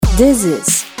This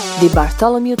is the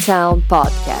Bartholomew Town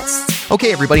Podcast.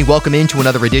 Okay, everybody, welcome into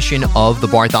another edition of the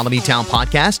Bartholomew Town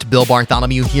Podcast. Bill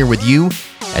Bartholomew here with you,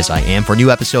 as I am for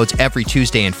new episodes every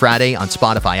Tuesday and Friday on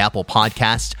Spotify, Apple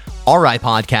Podcasts,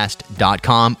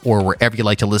 ripodcast.com, or wherever you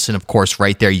like to listen. Of course,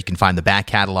 right there, you can find the back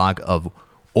catalog of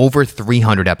over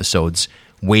 300 episodes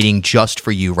waiting just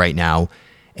for you right now.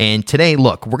 And today,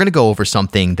 look, we're going to go over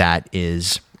something that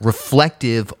is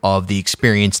reflective of the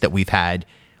experience that we've had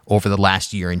over the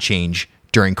last year and change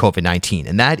during COVID-19.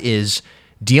 And that is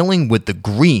dealing with the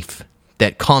grief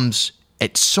that comes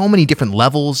at so many different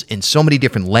levels, in so many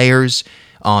different layers,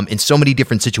 in so many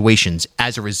different situations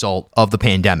as a result of the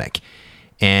pandemic.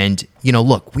 And, you know,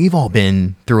 look, we've all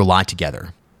been through a lot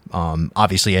together,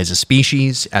 obviously as a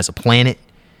species, as a planet,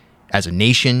 as a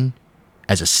nation,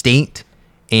 as a state.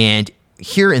 And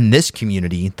here in this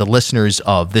community, the listeners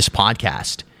of this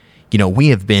podcast, you know, we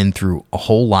have been through a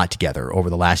whole lot together over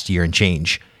the last year and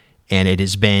change. And it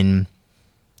has been,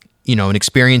 you know, an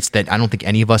experience that I don't think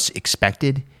any of us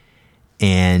expected.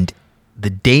 And the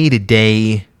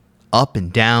day-to-day up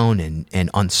and down and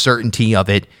uncertainty of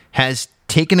it has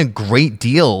taken a great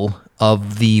deal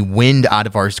of the wind out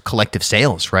of our collective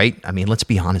sails, right? I mean, let's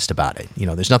be honest about it. You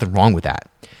know, there's nothing wrong with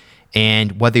that.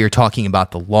 And whether you're talking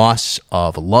about the loss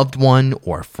of a loved one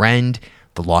or a friend,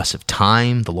 the loss of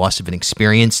time, the loss of an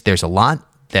experience, there's a lot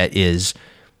that is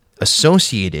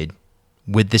associated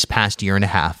with this past year and a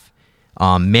half.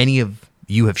 Many of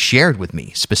you have shared with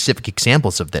me specific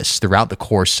examples of this throughout the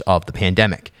course of the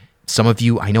pandemic. Some of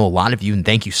you, I know a lot of you, and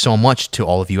thank you so much to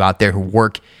all of you out there who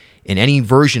work in any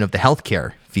version of the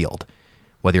healthcare field,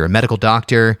 whether you're a medical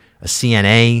doctor, a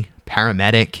CNA,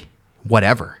 paramedic,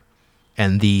 whatever.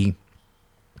 And the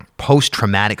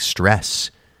post-traumatic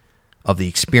stress of the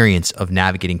experience of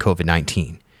navigating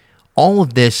COVID-19. All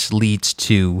of this leads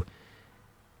to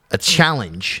a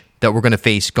challenge that we're going to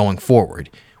face going forward,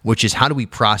 which is how do we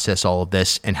process all of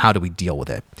this and how do we deal with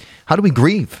it? How do we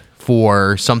grieve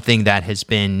for something that has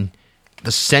been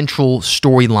the central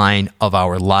storyline of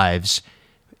our lives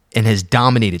and has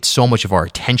dominated so much of our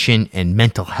attention and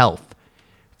mental health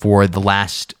for the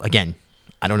last, again,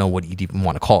 I don't know what you'd even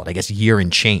want to call it, I guess year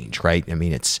and change, right? I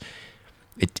mean,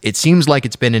 it seems like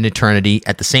it's been an eternity.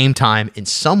 At the same time, in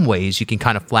some ways, you can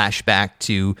kind of flash back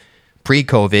to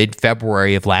pre-COVID,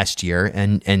 February of last year,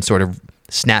 and sort of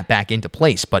snap back into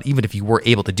place. But even if you were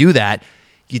able to do that,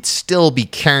 you'd still be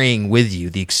carrying with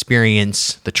you the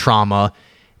experience, the trauma,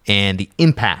 and the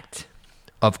impact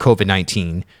of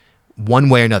COVID-19 one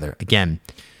way or another. Again,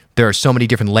 there are so many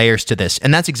different layers to this,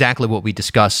 and that's exactly what we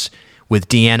discuss with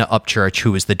Deanna Upchurch,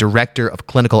 who is the Director of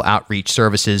Clinical Outreach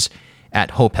Services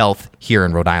at HopeHealth here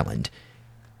in Rhode Island.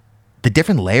 The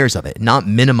different layers of it, not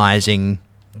minimizing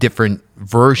different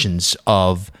versions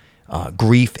of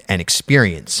grief and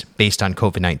experience based on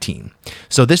COVID-19.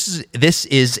 So this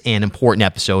is an important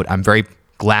episode. I'm very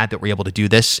glad that we're able to do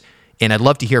this, and I'd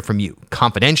love to hear from you,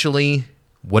 confidentially,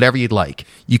 whatever you'd like.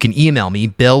 You can email me,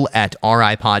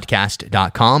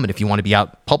 bill@ripodcast.com, and if you want to be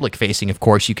out public-facing, of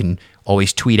course, you can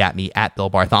always tweet at me, at Bill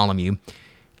Bartholomew.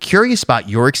 Curious about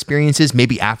your experiences,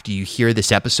 maybe after you hear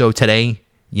this episode today,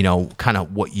 you know, kind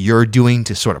of what you're doing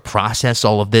to sort of process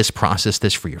all of this, process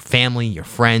this for your family, your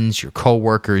friends, your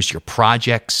coworkers, your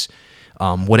projects,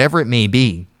 whatever it may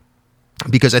be,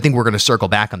 because I think we're going to circle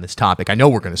back on this topic. I know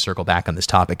we're going to circle back on this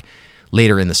topic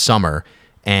later in the summer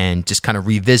and just kind of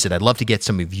revisit. I'd love to get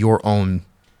some of your own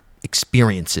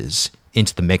experiences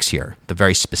into the mix here, the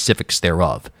very specifics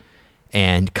thereof,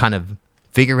 and kind of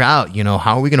figure out, you know,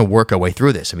 how are we going to work our way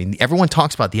through this? I mean, everyone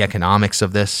talks about the economics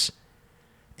of this,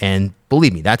 and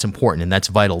believe me, that's important and that's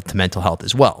vital to mental health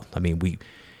as well. I mean, we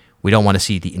don't want to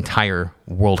see the entire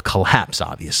world collapse,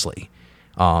 obviously.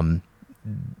 And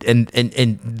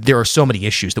there are so many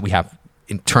issues that we have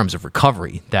in terms of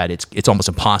recovery that it's almost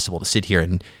impossible to sit here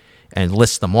and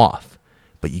list them off.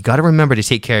 But you got to remember to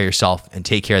take care of yourself and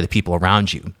take care of the people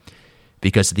around you,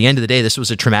 because at the end of the day, this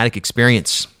was a traumatic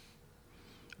experience.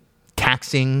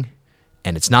 Taxing,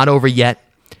 and it's not over yet.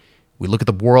 We look at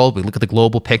the world, we look at the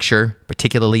global picture,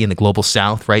 particularly in the global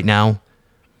south right now,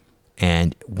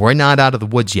 and we're not out of the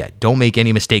woods yet. Don't make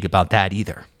any mistake about that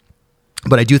either.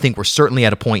 But I do think we're certainly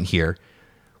at a point here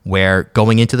where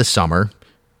going into the summer,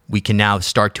 we can now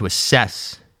start to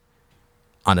assess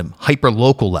on a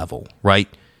hyper-local level, right,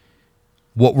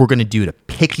 what we're going to do to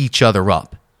pick each other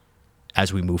up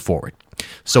as we move forward.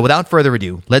 So without further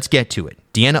ado, let's get to it.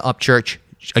 Deanna Upchurch,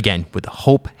 again, with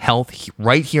Hope Health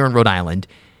right here in Rhode Island.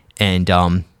 And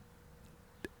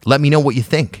let me know what you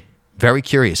think. Very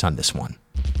curious on this one.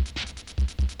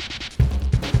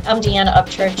 I'm Deanna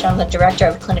Upchurch. I'm the Director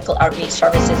of Clinical Outreach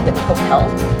Services with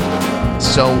HopeHealth.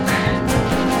 So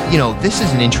this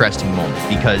is an interesting moment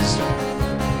because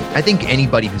I think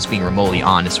anybody who's being remotely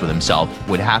honest with himself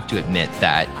would have to admit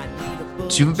that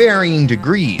to varying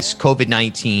degrees,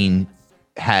 COVID-19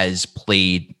 has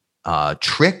played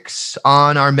tricks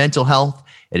on our mental health.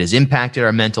 It has impacted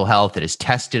our mental health. It has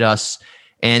tested us,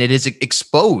 and it has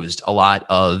exposed a lot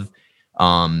of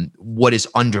what is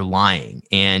underlying.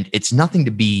 And it's nothing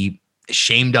to be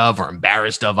ashamed of or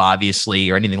embarrassed of, obviously,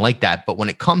 or anything like that. But when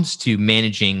it comes to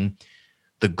managing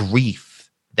the grief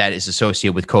that is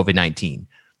associated with COVID-19,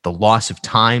 the loss of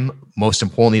time, most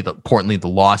importantly, the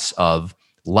loss of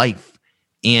life,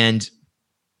 and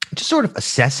just sort of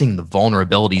assessing the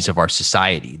vulnerabilities of our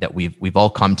society that we've all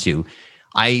come to,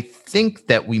 I think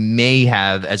that we may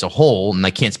have, as a whole, and I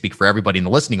can't speak for everybody in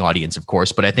the listening audience, of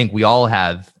course, but I think we all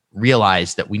have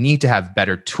realized that we need to have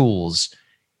better tools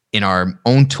in our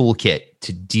own toolkit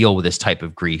to deal with this type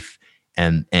of grief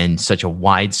and such a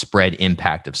widespread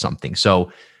impact of something.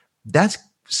 So that's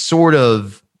sort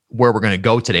of where we're going to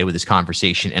go today with this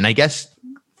conversation. And I guess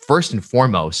first and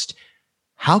foremost,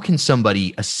 how can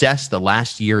somebody assess the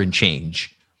last year and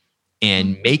change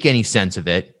and make any sense of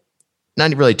it?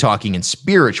 Not really talking in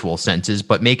spiritual senses,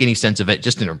 but make any sense of it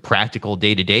just in a practical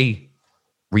day-to-day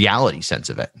reality sense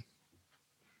of it.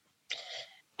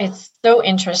 It's so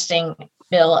interesting,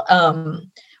 Bill.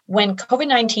 When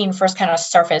COVID-19 first kind of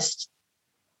surfaced,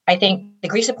 I think the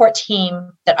grief support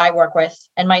team that I work with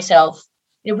and myself,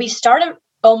 we started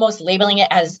almost labeling it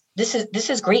as this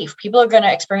is grief. People are going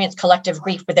to experience collective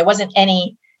grief, but there wasn't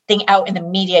anything out in the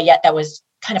media yet that was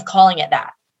kind of calling it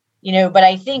that. But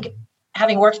I think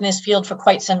having worked in this field for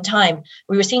quite some time,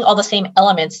 we were seeing all the same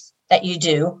elements that you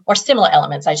do, or similar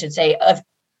elements, I should say,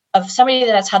 of somebody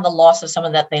that's had the loss of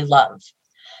someone that they love.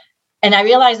 And I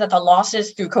realized that the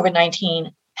losses through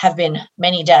COVID-19 have been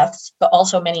many deaths, but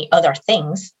also many other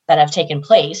things that have taken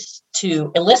place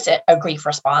to elicit a grief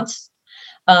response.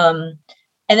 And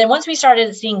then once we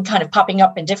started seeing kind of popping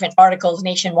up in different articles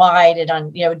nationwide and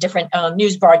on different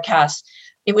news broadcasts,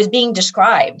 it was being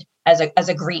described as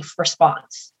a grief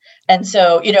response. And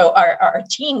so, our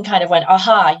team kind of went,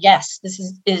 aha, yes, this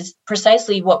is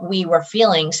precisely what we were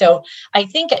feeling. So I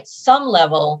think at some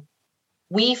level,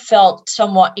 we felt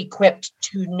somewhat equipped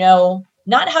to know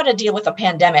not how to deal with a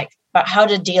pandemic, but how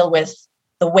to deal with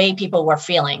the way people were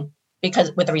feeling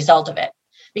with the result of it.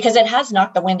 Because it has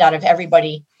knocked the wind out of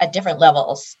everybody at different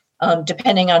levels,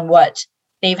 depending on what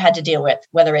they've had to deal with,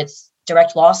 whether it's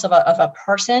direct loss of a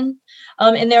person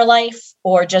in their life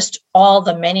or just all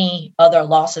the many other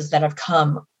losses that have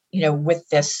come, with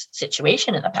this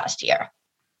situation in the past year.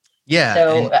 Yeah.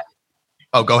 So,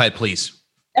 go ahead, please.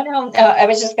 No, I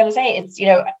was just going to say it's,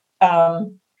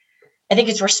 I think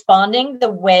it's responding the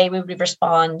way we would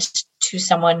respond to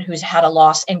someone who's had a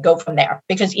loss and go from there,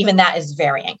 because even that is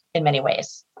varying in many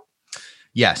ways.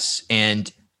 Yes.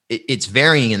 And it's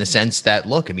varying in the sense that,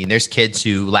 look, I mean, there's kids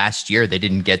who last year, they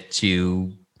didn't get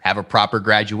to have a proper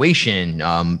graduation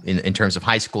in terms of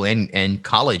high school and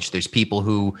college. There's people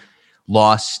who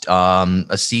lost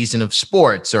a season of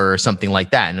sports or something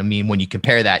like that. And I mean, when you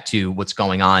compare that to what's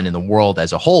going on in the world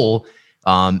as a whole,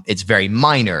 it's very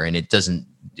minor, and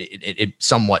it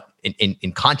somewhat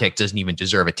in context doesn't even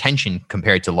deserve attention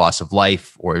compared to loss of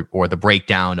life or the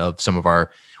breakdown of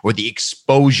or the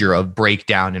exposure of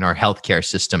breakdown in our healthcare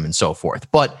system and so forth.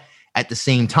 But at the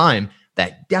same time,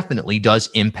 that definitely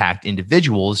does impact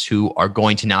individuals who are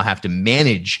going to now have to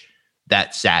manage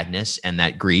that sadness and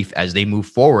that grief as they move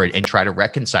forward and try to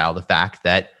reconcile the fact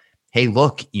that, hey,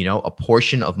 look, a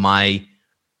portion of my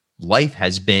life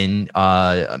has been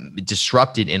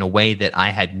disrupted in a way that I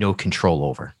had no control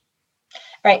over.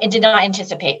 Right. And did not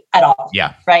anticipate at all.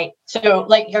 Yeah. Right. So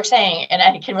like you're saying, and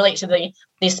I can relate to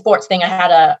the sports thing. I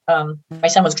had my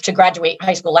son was to graduate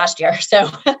high school last year. So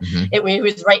it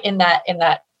was right in that,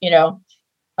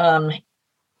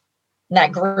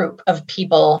 that group of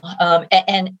people.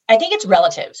 And I think it's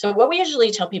relative. So what we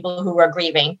usually tell people who are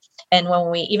grieving, and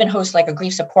when we even host like a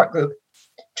grief support group,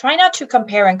 try not to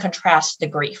compare and contrast the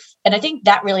grief. And I think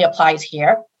that really applies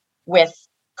here with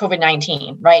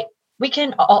COVID-19, right? We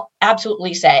can all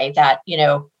absolutely say that,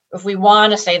 if we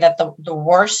want to say that the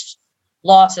worst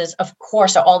losses, of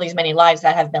course, are all these many lives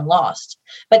that have been lost,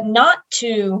 but not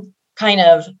to kind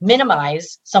of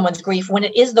minimize someone's grief when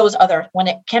it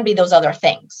can be those other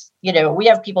things. We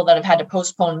have people that have had to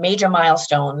postpone major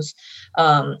milestones,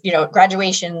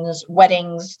 graduations,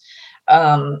 weddings,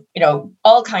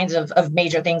 all kinds of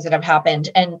major things that have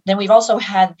happened. And then we've also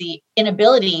had the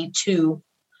inability to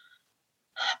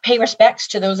pay respects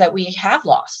to those that we have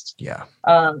lost. Yeah.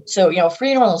 So,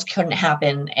 funerals couldn't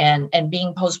happen and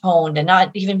being postponed and not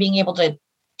even being able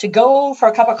to to go for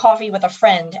a cup of coffee with a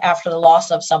friend after the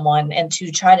loss of someone and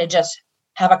to try to just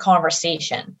have a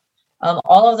conversation.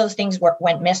 All of those things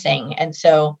went missing. And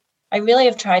so I really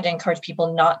have tried to encourage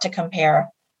people not to compare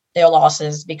their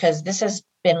losses, because this has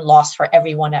been loss for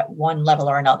everyone at one level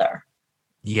or another.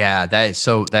 Yeah, that is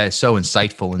so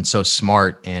insightful and so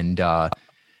smart. And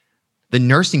the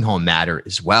nursing home matter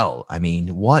as well. I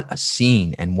mean, what a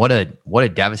scene, and what a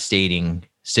devastating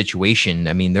situation.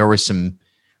 I mean, there were some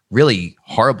really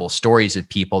horrible stories of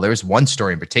people. There was one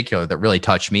story in particular that really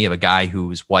touched me, of a guy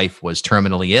whose wife was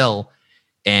terminally ill,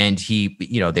 and he,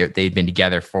 they'd been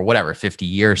together for 50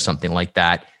 years, something like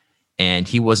that. And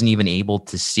he wasn't even able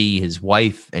to see his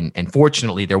wife. And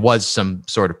fortunately, there was some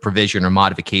sort of provision or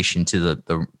modification to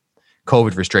the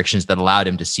COVID restrictions that allowed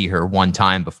him to see her one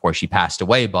time before she passed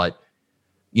away. But,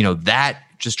 that,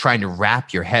 just trying to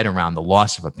wrap your head around the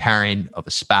loss of a parent, of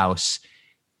a spouse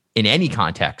in any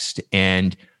context,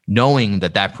 and knowing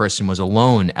that that person was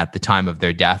alone at the time of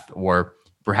their death, or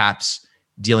perhaps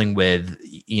dealing with,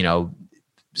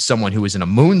 someone who was in a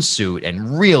moon suit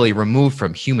and really removed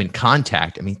from human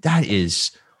contact. I mean,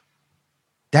 that's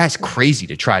crazy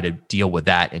to try to deal with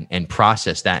that and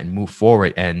process that and move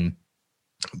forward. And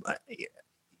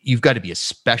you've got to be a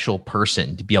special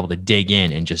person to be able to dig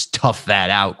in and just tough that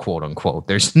out, quote unquote.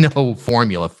 There's no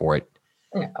formula for it.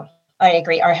 No, I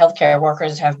agree. Our healthcare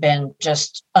workers have been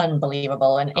just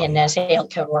unbelievable. And I say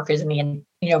healthcare workers,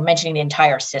 mentioning the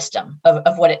entire system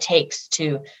of what it takes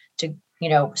to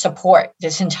support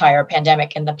this entire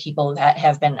pandemic and the people that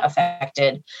have been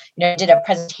affected. I did a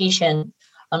presentation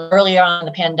earlier on in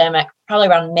the pandemic, probably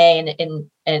around May, and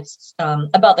it's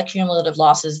about the cumulative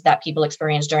losses that people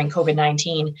experienced during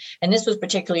COVID-19. And this was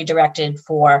particularly directed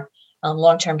for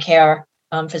long-term care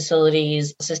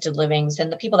facilities, assisted livings,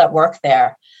 and the people that work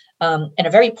there. And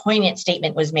a very poignant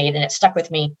statement was made, and it stuck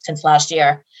with me since last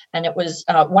year. And it was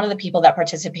one of the people that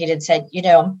participated said,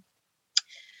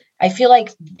 I feel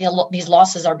like these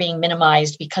losses are being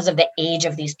minimized because of the age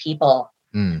of these people.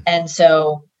 And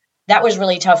so that was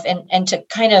really tough. And to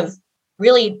kind of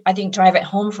really, I think, drive it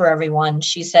home for everyone,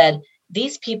 she said,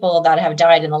 these people that have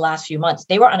died in the last few months,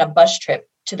 they were on a bus trip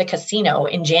to the casino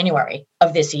in January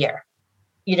of this year.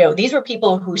 These were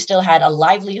people who still had a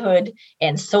livelihood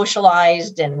and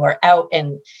socialized and were out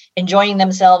and enjoying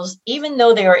themselves, even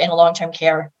though they were in a long-term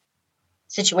care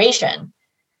situation.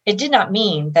 It did not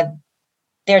mean that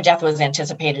their death was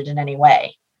anticipated in any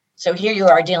way. So here you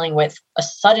are dealing with a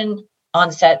sudden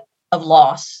onset of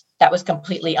loss that was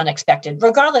completely unexpected,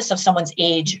 regardless of someone's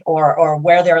age or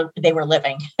where they were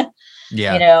living.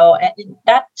 Yeah. And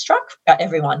that struck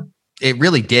everyone. It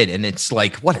really did. And it's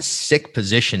like, what a sick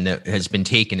position that has been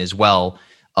taken as well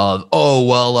of,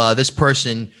 this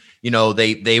person,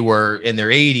 they were in their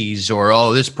 80s,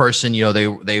 or, this person,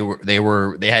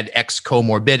 they had X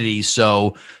comorbidities.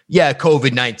 So yeah,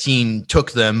 COVID-19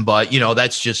 took them, but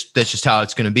that's just how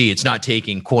it's going to be. It's not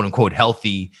taking quote unquote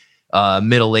healthy,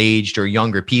 middle-aged or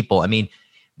younger people. I mean,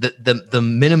 the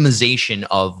minimization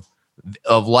of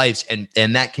lives,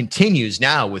 and that continues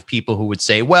now with people who would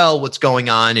say, well, what's going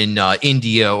on in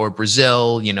India or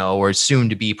Brazil, or soon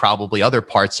to be probably other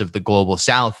parts of the global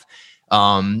South. Here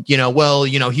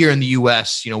in the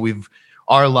US,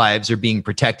 our lives are being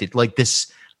protected. Like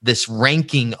this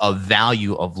ranking of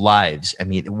value of lives. I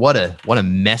mean, what a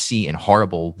messy and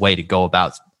horrible way to go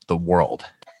about the world.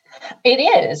 It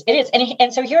is.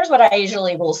 And so here's what I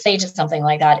usually will say to something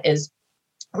like that is,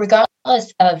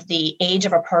 regardless of the age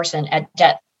of a person at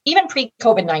death, even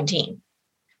pre-COVID-19,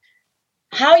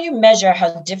 how you measure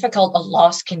how difficult a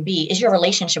loss can be is your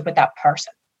relationship with that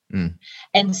person.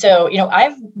 And so,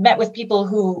 I've met with people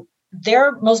who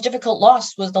their most difficult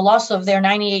loss was the loss of their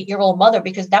 98-year-old mother,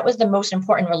 because that was the most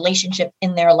important relationship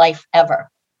in their life ever.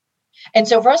 And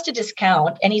so for us to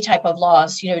discount any type of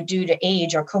loss, due to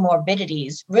age or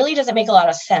comorbidities really doesn't make a lot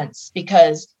of sense,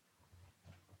 because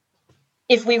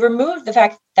if we remove the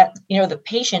fact that, the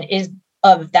patient is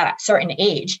of that certain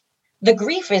age, the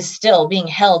grief is still being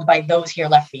held by those here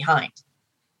left behind.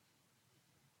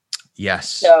 Yes.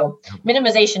 So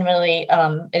minimization really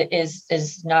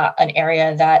is not an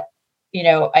area that,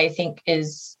 I think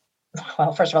is,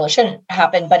 well, first of all, it shouldn't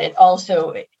happen, but it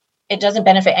doesn't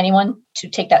benefit anyone to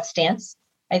take that stance.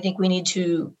 I think we need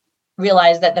to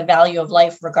realize that the value of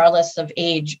life, regardless of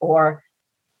age or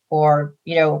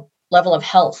level of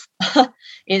health,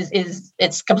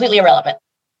 it's completely irrelevant.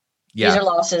 Yeah. These are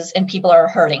losses, and people are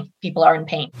hurting. People are in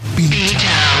pain.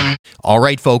 All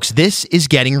right, folks, this is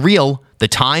getting real. The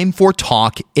time for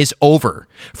talk is over.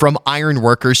 From iron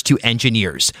workers to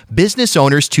engineers, business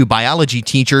owners to biology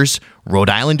teachers, Rhode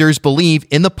Islanders believe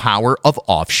in the power of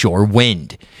offshore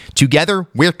wind. Together,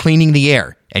 we're cleaning the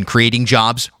air, and creating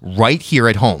jobs right here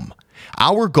at home.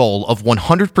 Our goal of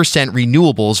 100%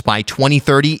 renewables by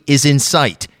 2030 is in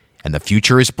sight, and the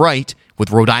future is bright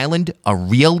with Rhode Island a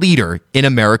real leader in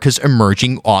America's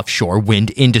emerging offshore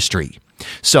wind industry.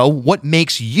 So what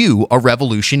makes you a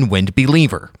Revolution Wind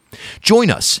believer? Join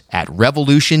us at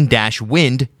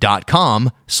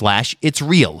revolution-wind.com/it's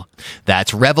real.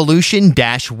 That's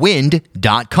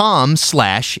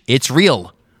revolution-wind.com/it's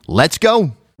real. Let's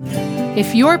go.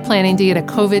 If you're planning to get a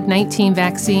COVID-19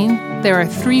 vaccine, there are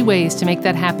 3 ways to make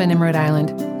that happen in Rhode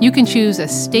Island. You can choose a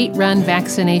state-run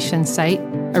vaccination site,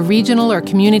 a regional or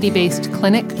community-based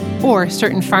clinic, or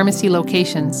certain pharmacy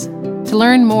locations. To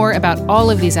learn more about all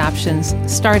of these options,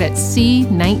 start at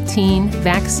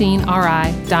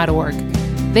C19vaccineri.org.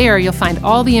 There you'll find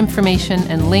all the information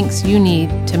and links you need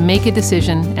to make a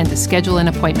decision and to schedule an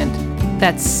appointment.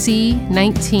 That's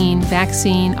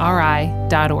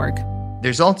C19vaccineri.org.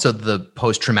 There's also the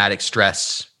post-traumatic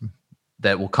stress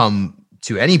that will come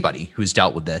to anybody who's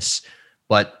dealt with this.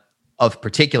 But of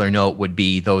particular note would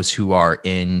be those who are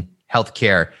in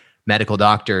healthcare, medical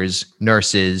doctors,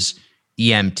 nurses,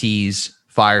 EMTs,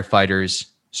 firefighters,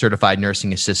 certified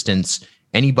nursing assistants,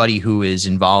 anybody who is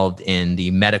involved in the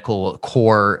medical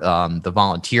corps, the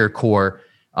volunteer corps,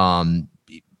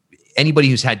 anybody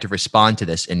who's had to respond to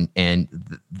this. And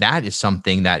that is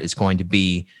something that is going to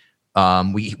be,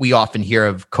 we often hear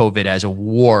of COVID as a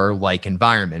war-like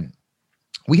environment.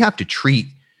 We have to treat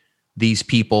these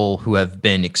people who have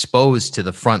been exposed to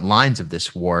the front lines of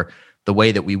this war the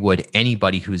way that we would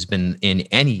anybody who's been in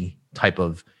any type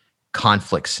of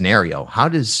conflict scenario. How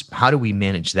do we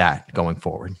manage that going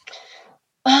forward?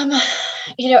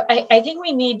 I think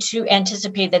we need to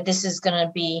anticipate that this is going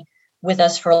to be with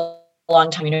us for a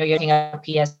long time. You're looking at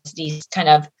PTSD's kind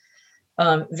of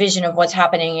vision of what's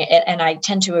happening, and I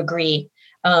tend to agree.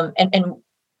 And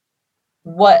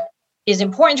what is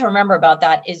important to remember about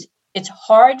that is it's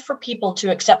hard for people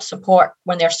to accept support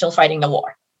when they're still fighting the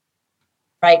war,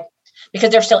 right?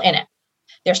 Because they're still in it.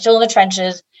 They're still in the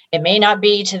trenches. It may not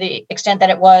be to the extent that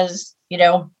it was,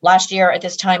 last year at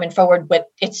this time and forward, but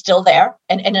it's still there.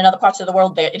 And in other parts of the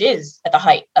world, it is at the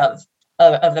height of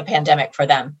the pandemic for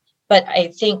them. But I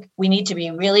think we need to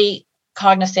be really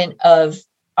cognizant of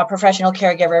our professional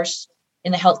caregivers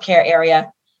in the healthcare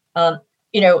area.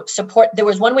 Support. There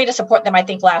was one way to support them, I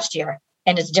think, last year,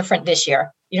 and it's different this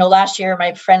year. Last year,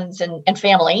 my friends and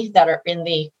family that are in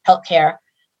the healthcare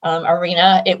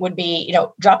arena, it would be,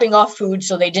 dropping off food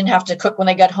so they didn't have to cook when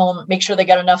they got home, make sure they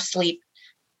got enough sleep,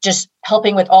 just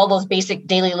helping with all those basic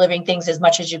daily living things as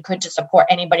much as you could to support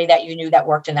anybody that you knew that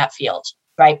worked in that field,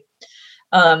 right?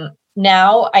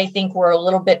 Now, I think we're a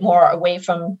little bit more away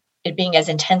from it being as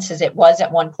intense as it was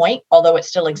at one point, although it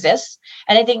still exists.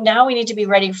 And I think now we need to be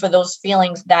ready for those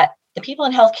feelings that the people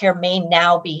in healthcare may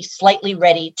now be slightly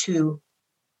ready to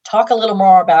talk a little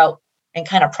more about and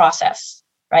kind of process,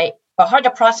 right? But hard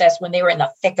to process when they were in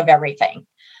the thick of everything.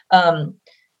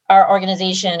 Our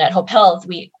organization at Hope Health,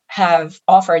 we have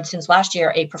offered since last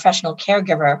year a professional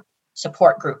caregiver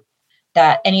support group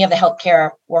that any of the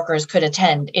healthcare workers could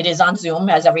attend. It is on Zoom,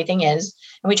 as everything is.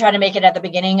 And we try to make it at the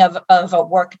beginning of a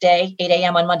work day, 8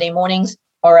 a.m. on Monday mornings,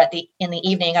 or in the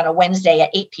evening on a Wednesday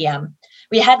at 8 p.m.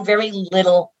 We had very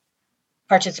little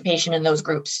participation in those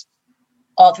groups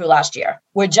all through last year.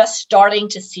 We're just starting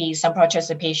to see some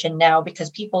participation now because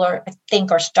people are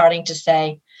starting to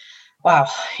say, wow,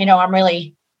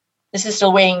 this is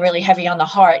still weighing really heavy on the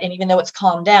heart. And even though it's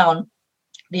calmed down,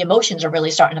 the emotions are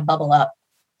really starting to bubble up.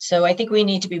 So I think we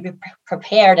need to be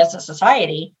prepared as a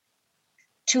society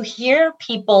to hear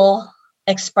people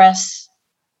express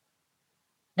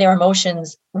their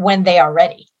emotions when they are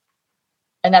ready.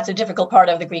 And that's a difficult part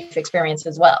of the grief experience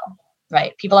as well,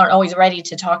 right? People aren't always ready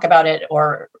to talk about it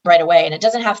or right away. And it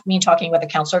doesn't have to mean talking with a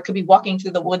counselor. It could be walking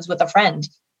through the woods with a friend,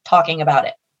 talking about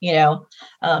it,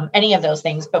 any of those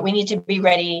things. But we need to be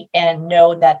ready and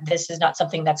know that this is not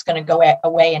something that's going to go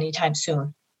away anytime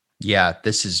soon. Yeah,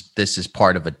 this is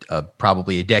part of a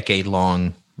probably a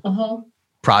decade-long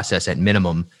process at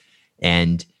minimum.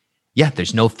 And yeah,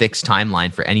 there's no fixed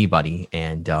timeline for anybody.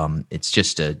 And it's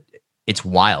just it's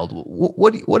wild.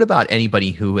 What about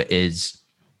anybody who is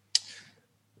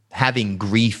having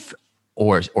grief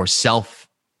or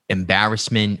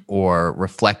self-embarrassment or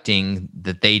reflecting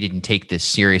that they didn't take this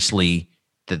seriously,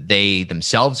 that they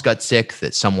themselves got sick,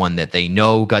 that someone that they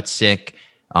know got sick,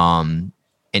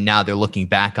 and now they're looking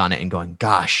back on it and going,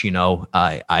 gosh,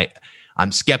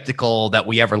 I'm skeptical that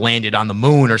we ever landed on the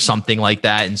moon or something like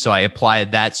that. And so I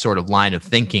applied that sort of line of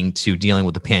thinking to dealing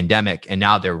with the pandemic. And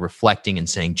now they're reflecting and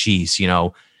saying, geez,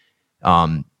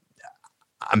 I'm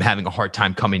having a hard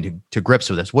time coming to grips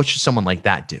with this. What should someone like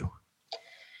that do?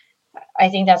 I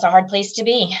think that's a hard place to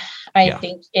be. I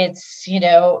think it's,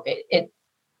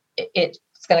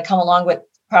 it's going to come along with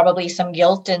probably some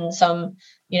guilt and some,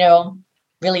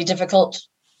 really difficult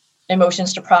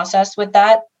emotions to process with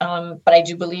that. But I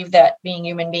do believe that being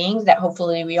human beings, that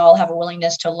hopefully we all have a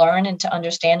willingness to learn and to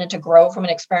understand and to grow from an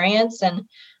experience. And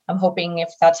I'm hoping if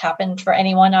that's happened for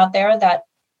anyone out there that,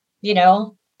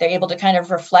 they're able to kind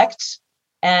of reflect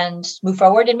and move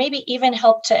forward and maybe even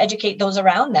help to educate those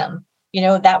around them.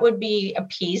 That would be a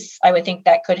piece I would think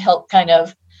that could help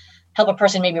a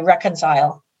person maybe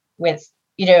reconcile with,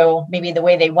 maybe the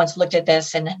way they once looked at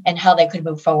this and how they could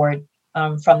move forward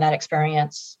from that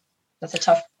experience. That's a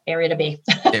tough area to be.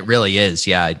 It really is.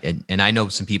 Yeah. And I know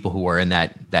some people who are in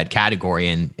that category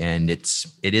and it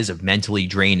is a mentally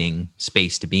draining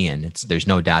space to be in. There's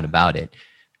no doubt about it.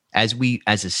 As we,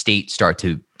 as a state, start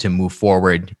to move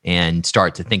forward and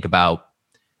start to think about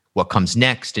what comes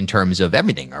next in terms of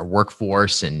everything, our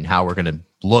workforce and how we're going to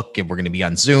look, if we're going to be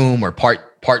on Zoom or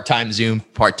part-time Zoom,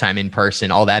 part-time in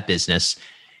person, all that business,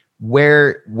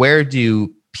 where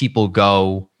do people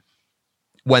go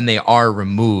when they are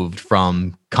removed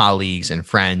from colleagues and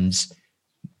friends,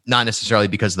 not necessarily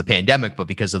because of the pandemic, but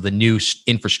because of the new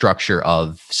infrastructure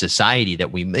of society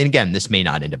and again, this may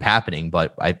not end up happening,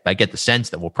 but I get the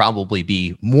sense that we'll probably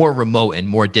be more remote and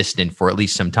more distant for at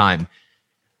least some time.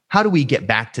 How do we get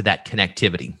back to that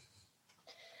connectivity?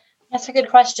 That's a good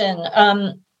question.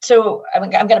 So I'm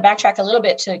going to backtrack a little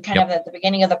bit to kind of at the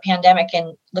beginning of the pandemic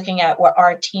and looking at what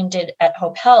our team did at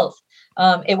Hope Health.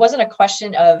 It wasn't a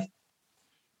question of,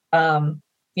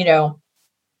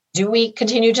 do we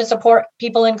continue to support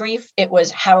people in grief? It was,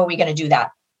 how are we going to do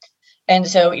that? And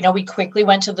so, we quickly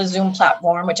went to the Zoom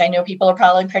platform, which I know people are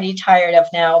probably pretty tired of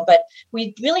now, but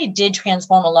we really did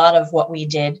transform a lot of what we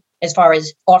did as far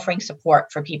as offering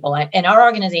support for people. And our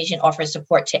organization offers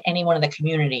support to anyone in the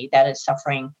community that is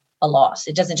suffering a loss.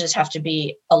 It doesn't just have to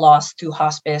be a loss through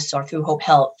hospice or through Hope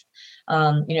Health.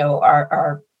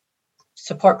 Our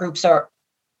support groups are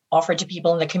offered to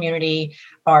people in the community,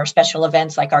 our special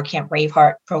events like our Camp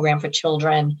Braveheart program for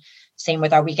children, same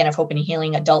with our Weekend of Hope and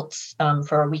Healing adults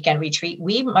for a weekend retreat.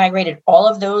 We migrated all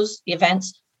of those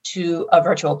events to a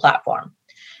virtual platform.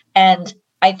 And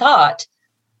I thought,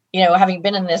 having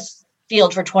been in this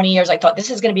field for 20 years, I thought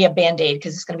this is going to be a Band-Aid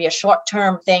because it's going to be a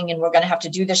short-term thing and we're going to have to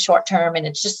do this short-term and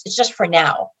it's just for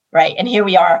now, right? And here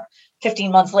we are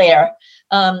 15 months later.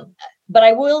 But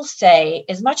I will say,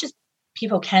 as much as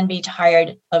people can be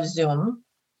tired of Zoom,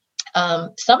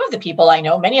 some of the people I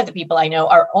know, many of the people I know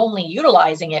are only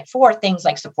utilizing it for things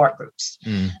like support groups.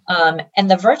 And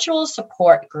the virtual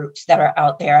support groups that are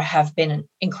out there have been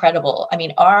incredible. I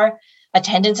mean, our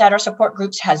attendance at our support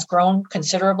groups has grown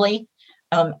considerably.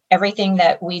 Everything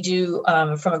that we do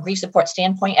from a grief support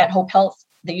standpoint at Hope Health,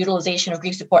 the utilization of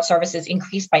grief support services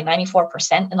increased by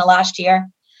 94% in the last year.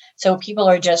 So people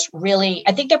are just really,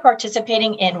 I think they're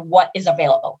participating in what is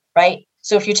available, right?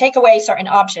 So if you take away certain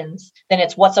options, then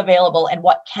it's what's available and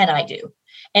what can I do?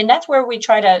 And that's where we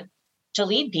try to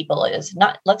lead people is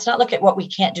let's not look at what we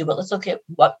can't do, but let's look at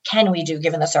what can we do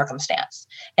given the circumstance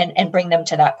and bring them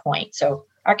to that point. So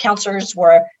our counselors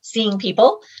were seeing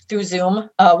people through Zoom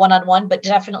one-on-one, but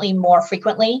definitely more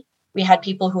frequently. We had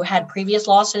people who had previous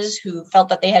losses who felt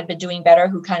that they had been doing better,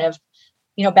 who kind of,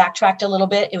 backtracked a little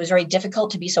bit. It was very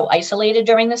difficult to be so isolated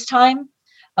during this time.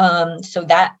 So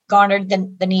that garnered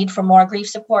the need for more grief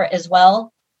support as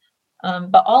well.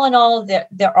 But all in all, there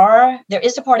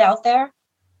is support out there.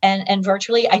 And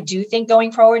virtually, I do think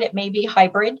going forward, it may be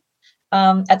hybrid.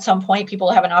 At some point, people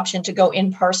have an option to go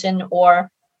in person or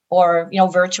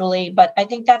virtually. But I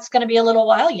think that's going to be a little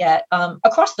while yet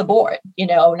across the board,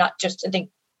 not just, I think,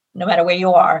 no matter where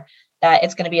you are, that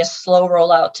it's going to be a slow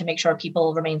rollout to make sure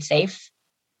people remain safe.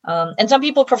 And some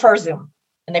people prefer Zoom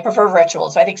and they prefer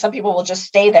virtual. So I think some people will just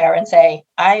stay there and say,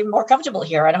 I'm more comfortable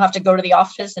here. I don't have to go to the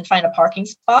office and find a parking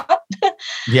spot.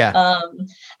 Yeah.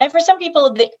 And for some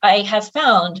people I have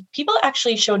found, people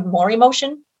actually showed more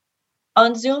emotion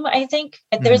on Zoom. I think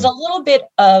there's a little bit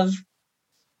of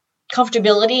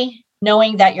comfortability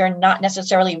knowing that you're not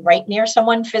necessarily right near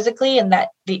someone physically and that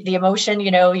the emotion,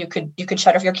 you could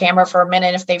shut off your camera for a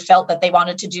minute if they felt that they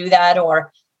wanted to do that.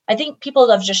 Or I think people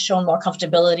have just shown more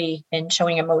comfortability in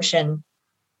showing emotion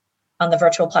on the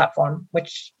virtual platform,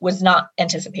 which was not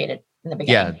anticipated in the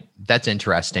beginning. Yeah, that's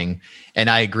interesting. And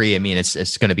I agree. I mean,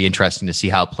 it's going to be interesting to see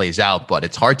how it plays out, but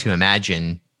it's hard to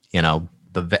imagine,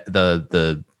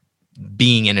 the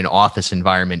being in an office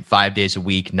environment 5 days a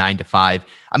week, 9 to 5.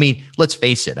 I mean, let's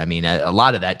face it. I mean, a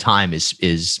lot of that time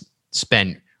is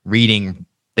spent reading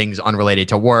things unrelated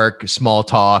to work, small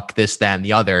talk, this, that, and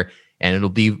the other. And it'll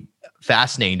be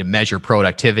fascinating to measure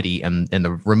productivity in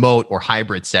the remote or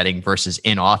hybrid setting versus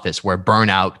in office, where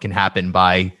burnout can happen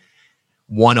by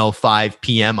 1:05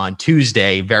 p.m. on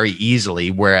Tuesday very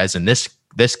easily. Whereas in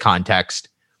this context,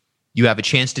 you have a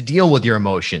chance to deal with your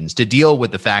emotions, to deal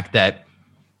with the fact that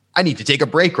I need to take a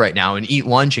break right now and eat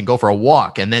lunch and go for a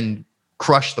walk and then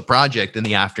crush the project in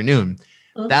the afternoon.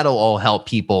 Mm-hmm. That'll all help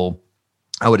people,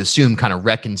 I would assume, kind of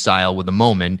reconcile with the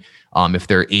moment if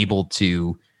they're able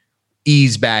to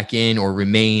ease back in or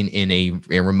remain in a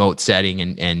remote setting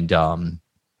and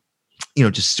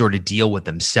just sort of deal with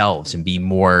themselves and be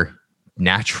more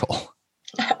natural.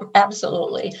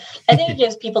 Absolutely. I think it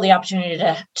gives people the opportunity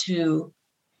to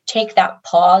take that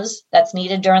pause that's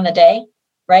needed during the day,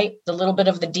 right? The little bit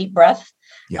of the deep breath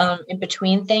in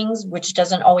between things, which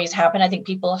doesn't always happen. I think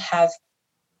people have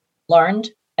learned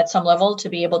at some level to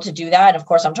be able to do that. And of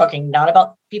course, I'm talking not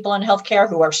about people in healthcare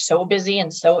who are so busy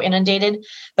and so inundated,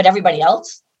 but everybody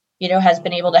else, has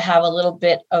been able to have a little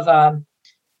bit of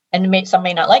and some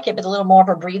may not like it, but a little more of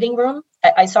a breathing room.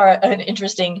 I saw an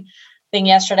interesting thing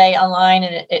yesterday online,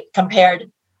 and it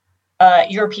compared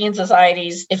European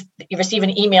societies. If you receive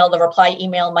an email, the reply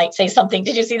email might say something.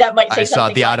 Did you see that? I saw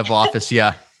the out of office.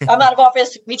 Yeah. I'm out of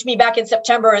office. Reach me back in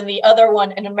September. And the other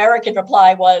one, an American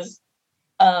reply was,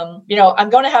 I'm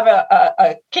going to have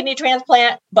a kidney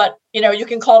transplant, but you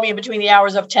can call me in between the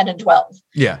hours of 10 and 12.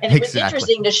 Yeah. And it was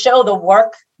interesting to show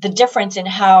the difference in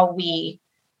how we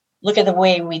look at the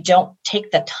way we don't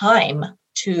take the time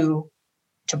to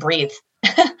breathe.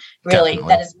 Really, definitely.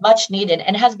 That is much needed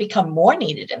and has become more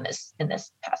needed in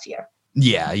this past year.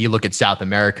 Yeah, you look at South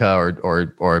America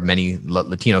or many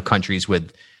Latino countries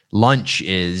with lunch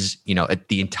is, at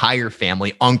the entire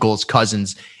family, uncles,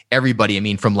 cousins, everybody. I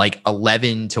mean, from like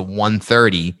 11 to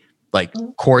 1:30, like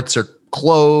courts are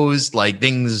closed, like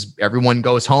things, everyone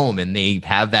goes home and they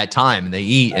have that time and they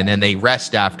eat and then they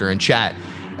rest after and chat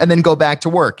and then go back to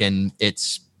work. And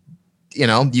it's,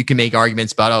 you can make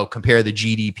arguments about, compare the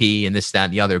GDP and this, that,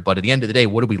 and the other. But at the end of the day,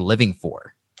 what are we living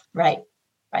for? Right.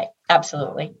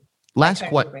 Absolutely. Last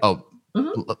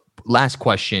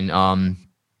question.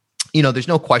 There's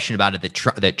no question about it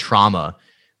that trauma,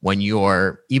 when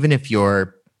even if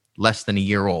you're less than a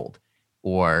year old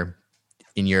or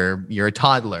you're a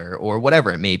toddler or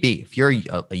whatever it may be, if you're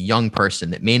a young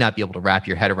person that may not be able to wrap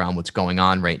your head around what's going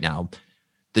on right now,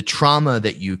 the trauma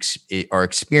that you are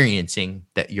experiencing,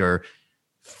 that you're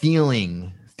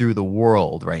feeling through the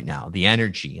world right now, the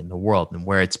energy in the world and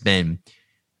where it's been,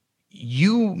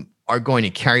 you are going to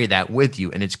carry that with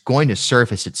you and it's going to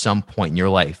surface at some point in your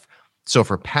life. So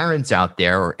for parents out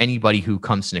there or anybody who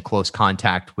comes into close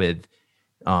contact with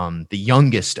the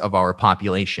youngest of our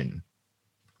population,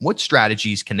 what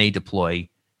strategies can they deploy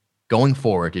going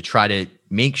forward to try to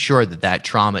make sure that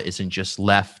trauma isn't just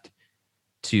left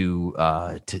to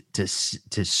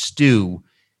stew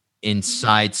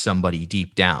inside somebody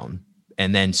deep down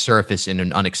and then surface in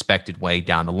an unexpected way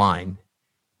down the line?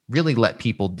 Really let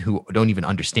people who don't even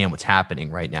understand what's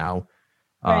happening right now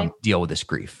deal with this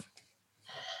grief.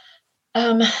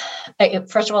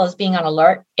 First of all, is being on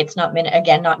alert. It's not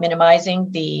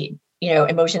minimizing the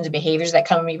emotions and behaviors that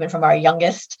come even from our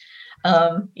youngest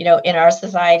in our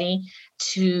society,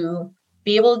 to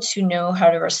be able to know how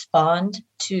to respond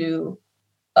to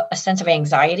a sense of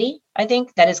anxiety. I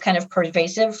think that is kind of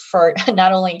pervasive for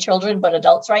not only children but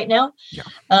adults right now. Yeah.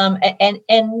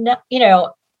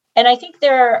 And I think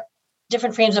there are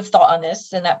different frames of thought on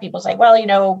this, and that people say,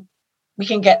 well, we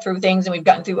can get through things and we've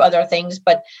gotten through other things,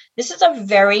 but this is a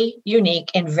very unique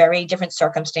and very different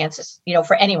circumstances,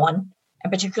 for anyone,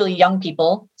 and particularly young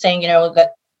people saying,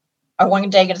 that are one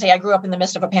day going to say, I grew up in the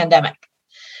midst of a pandemic.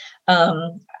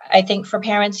 I think for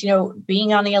parents,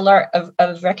 being on the alert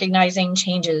of recognizing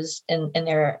changes in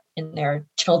their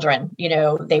children.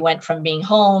 They went from being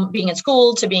in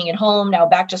school to being at home, now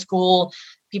back to school.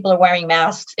 People are wearing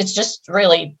masks. It's just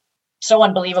really so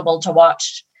unbelievable to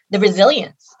watch the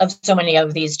resilience of so many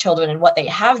of these children and what they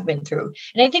have been through.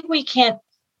 And I think we can't,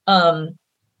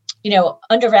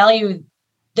 undervalue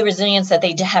the resilience that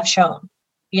they have shown,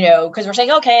 because we're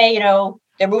saying, okay,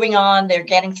 they're moving on, they're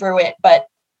getting through it. But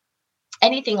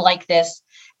anything like this,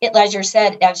 as you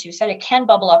said, it can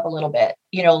bubble up a little bit,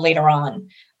 later on.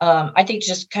 I think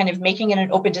just kind of making it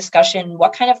an open discussion.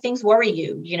 What kind of things worry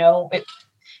you,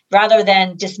 rather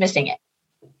than dismissing it,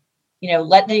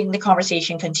 letting the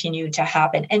conversation continue to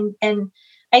happen. And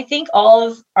I think all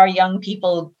of our young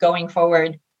people going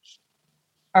forward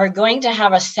are going to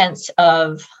have a sense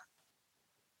of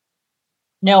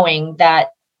knowing that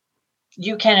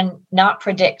you can not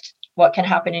predict what can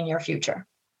happen in your future.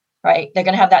 Right. They're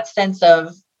going to have that sense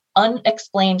of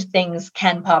unexplained things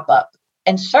can pop up.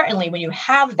 And certainly when you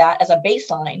have that as a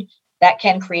baseline, that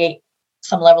can create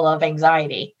some level of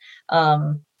anxiety.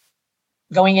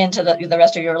 Going into the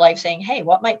rest of your life saying, hey,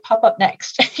 what might pop up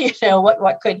next?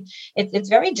 What could, it's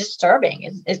very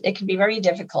disturbing. It can be very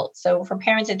difficult. So for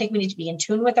parents, I think we need to be in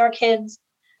tune with our kids.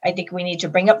 I think we need to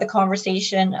bring up the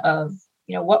conversation of,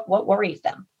 what worries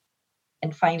them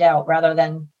and find out rather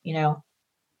than,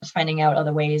 just finding out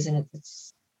other ways and it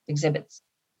exhibits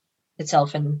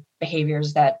itself in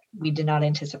behaviors that we did not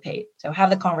anticipate. So have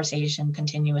the conversation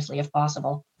continuously if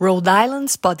possible. Rhode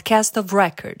Island's podcast of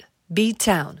record,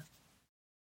 B-Town.